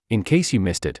In case you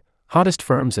missed it, hottest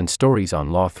firms and stories on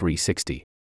Law360.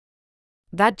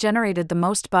 That generated the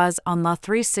most buzz on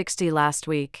Law360 last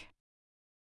week.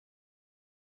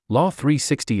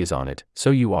 Law360 is on it,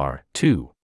 so you are,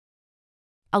 too.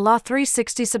 A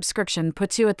Law360 subscription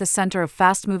puts you at the center of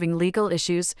fast-moving legal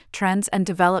issues, trends, and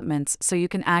developments so you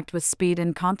can act with speed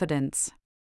and confidence.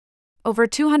 Over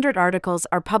 200 articles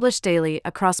are published daily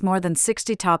across more than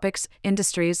 60 topics,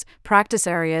 industries, practice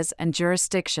areas, and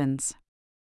jurisdictions.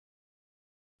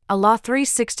 A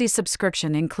Law360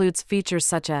 subscription includes features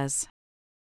such as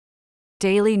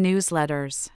daily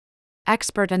newsletters,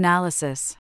 expert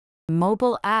analysis,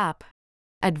 mobile app,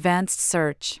 advanced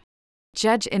search,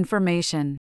 judge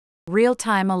information,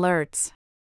 real-time alerts,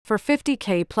 for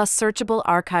 50K plus searchable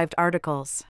archived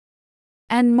articles,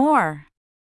 and more.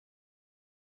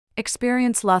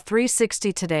 Experience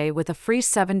Law360 today with a free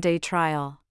 7-day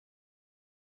trial.